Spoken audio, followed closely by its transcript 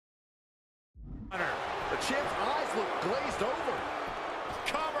champ's eyes look glazed over.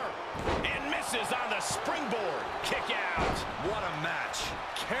 Cover. And misses on the springboard. Kick out. What a match.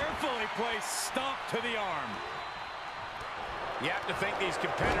 Carefully placed stomp to the arm. You have to think these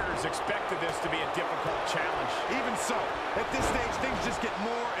competitors expected this to be a difficult challenge. Even so, at this stage, things just get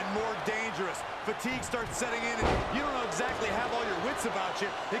more and more dangerous. Fatigue starts setting in, and you don't know exactly have all your wits about you.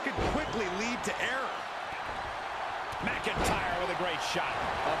 It could quickly lead to error. McIntyre with a great shot.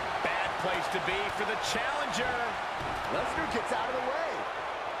 A bad place to be for the challenger. Lesnar gets out of the way.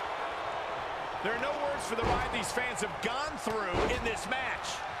 There are no words for the ride these fans have gone through in this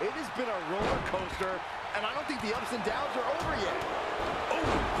match. It has been a roller coaster, and I don't think the ups and downs are over yet. Oh,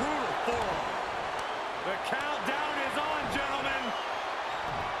 brutal forearm. The countdown is on, gentlemen.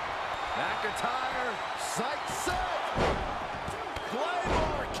 McIntyre, sight set.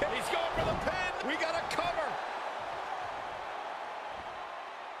 Claymore, he's going for the pin. We got a cover.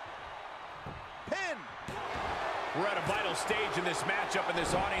 Pin. We're at a vital stage in this matchup, and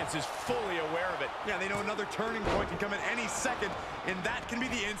this audience is fully aware of it. Yeah, they know another turning point can come at any second, and that can be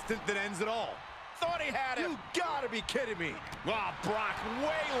the instant that ends it all. Thought he had him. You gotta be kidding me. Oh, Brock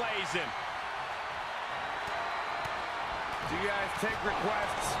waylays him. Do you guys take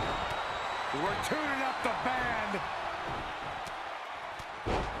requests? We're tuning up the band.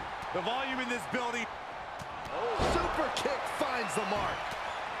 The volume in this building. Oh, super kick finds the mark.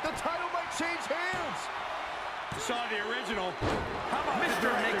 The title might change hands. Saw the original. How about Mr.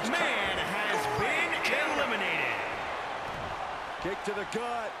 McMahon has been eliminated. Kick to the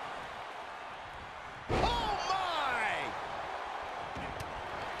gut. Oh, my!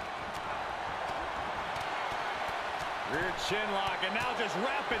 Rear chin lock, and now just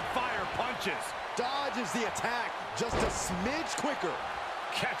rapid-fire punches. Dodges the attack just a smidge quicker.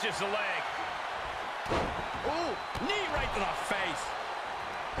 Catches the leg. Ooh, knee right to the face.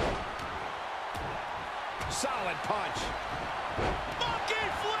 Solid punch. Monkey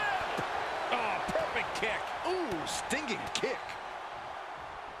flip! Oh, perfect kick. Ooh, stinging kick.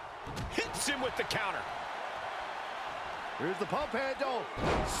 Hits him with the counter. Here's the pump handle.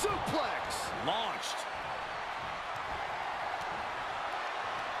 Suplex. Launched.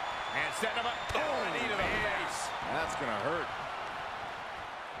 And setting him up. Oh, a knee to the face. That's gonna hurt.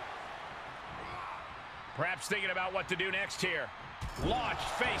 Perhaps thinking about what to do next here. Launched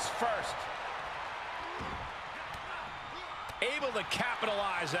face first. Able to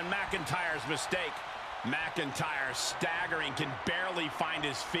capitalize on McIntyre's mistake. McIntyre staggering, can barely find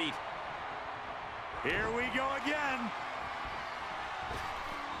his feet. Here we go again.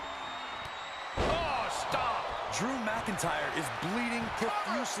 Oh, stop. Drew McIntyre is bleeding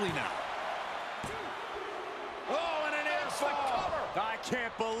profusely now. Oh, and an air fall. I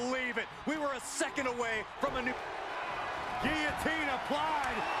can't believe it. We were a second away from a new guillotine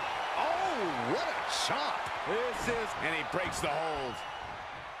applied. Oh, what a chop. This is, and he breaks the hold.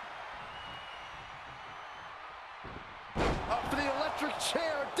 Up for the electric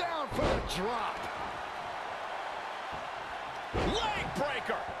chair, down for the drop. Leg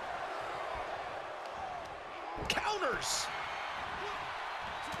breaker. Counters.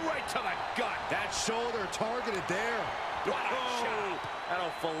 Right to the gut. That shoulder targeted there. What a shot.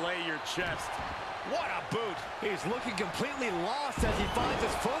 That'll fillet your chest. What a boot. He's looking completely lost as he finds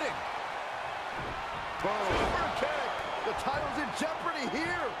his footing. Super kick. The title's in jeopardy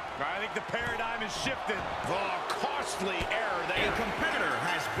here. I think the paradigm has shifted. Oh, costly error there. A competitor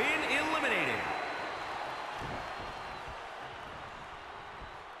has been eliminated.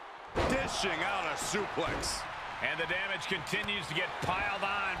 Dishing out a suplex. And the damage continues to get piled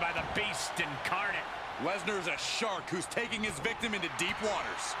on by the beast incarnate. Lesnar's a shark who's taking his victim into deep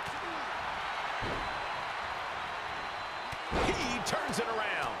waters. He turns it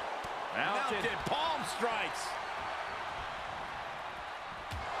around. Mounted palm strikes.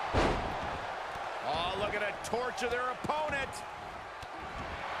 Oh, look at it torture their opponent.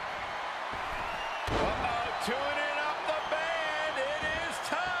 Uh-oh, tuning up the band. It is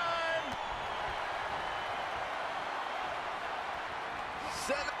time.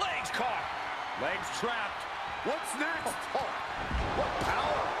 Legs caught. Legs trapped. What's next? Oh, what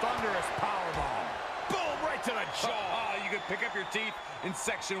power. Thunderous powerbomb. Boom, right to the jaw. Oh, you could pick up your teeth in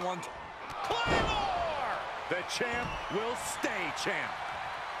section 1. Claymore! The champ will stay champ.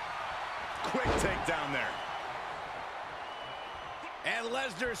 Quick takedown there. And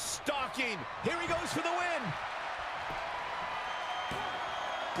Lesnar stalking. Here he goes for the win.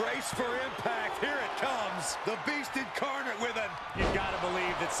 Brace for impact. Here it comes. The beast incarnate with it. You gotta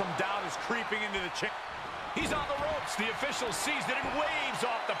believe that some doubt is creeping into the champ. He's on the ropes. The official sees it and waves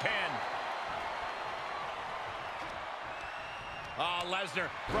off the pin. Oh, Lesnar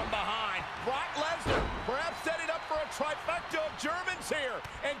from behind. Brock Lesnar perhaps setting up for a trifecta of Germans here.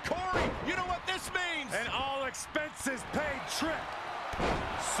 And Corey, you know what this means. An all-expenses-paid trip.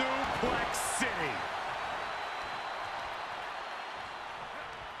 Suplex City.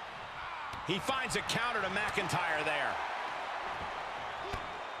 He finds a counter to McIntyre there.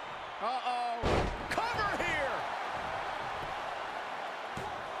 Uh-oh. Cover here.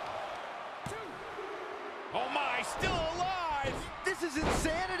 Oh, my, still alive. This is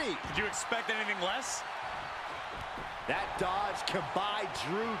insanity. Did you expect anything less? That dodge can buy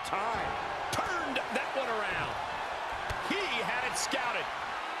Drew time. Turned that one around. He had it scouted.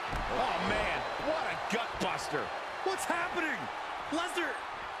 Oh, man, what a gut buster. What's happening?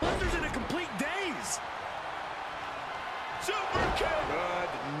 Lesnar's in a complete daze. Super kick.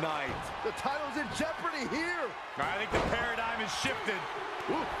 Good night. The title's in jeopardy here. I think the paradigm has shifted.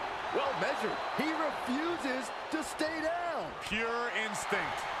 Ooh, well measured. He refuses to stay down. Pure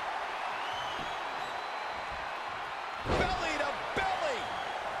instinct. Belly to belly.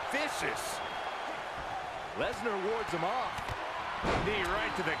 Vicious. Lesnar wards him off. Knee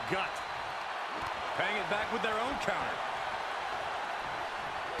right to the gut. Paying it back with their own counter.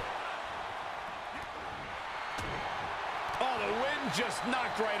 Oh, the wind just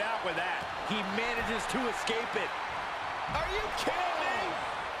knocked right out with that. He manages to escape it. Are you kidding me?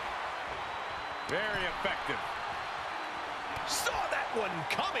 Very effective. Saw that one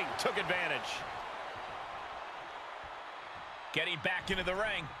coming. Took advantage. Getting back into the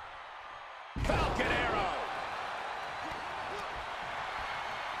ring. Falcon Arrow.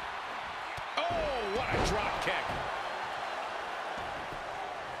 Oh, what a drop kick.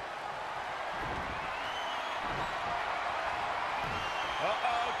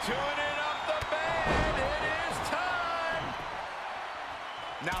 Uh-oh, tuning up the band. It is time.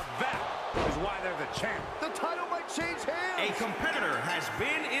 Now that is why they're the champ. The title might change hands. A competitor has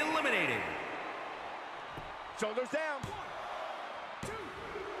been eliminated. Shoulders down.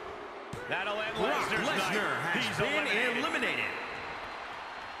 That'll end Brock Lesnar's Lesnar night. has He's been eliminated.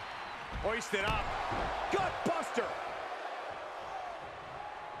 Hoisted up. Gut buster.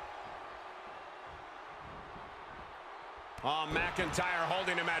 Oh, McIntyre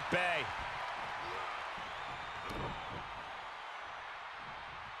holding him at bay.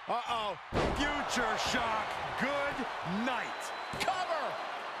 Uh-oh. Future shock. Good night. Cover.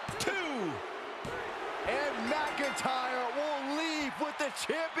 2. And McIntyre will leave with the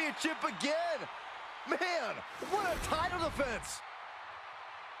championship again. Man, what a title defense.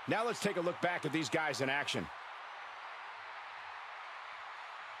 Now let's take a look back at these guys in action.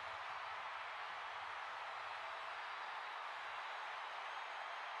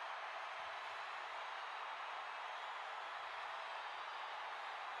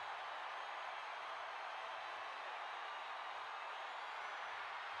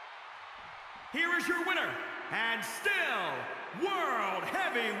 Here is your winner, and still World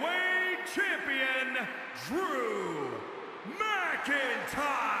Heavyweight Champion, Drew McIntyre.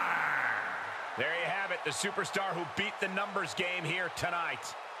 There you have it, the superstar who beat the numbers game here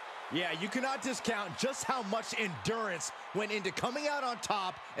tonight. Yeah, you cannot discount just how much endurance went into coming out on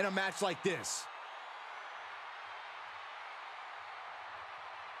top in a match like this.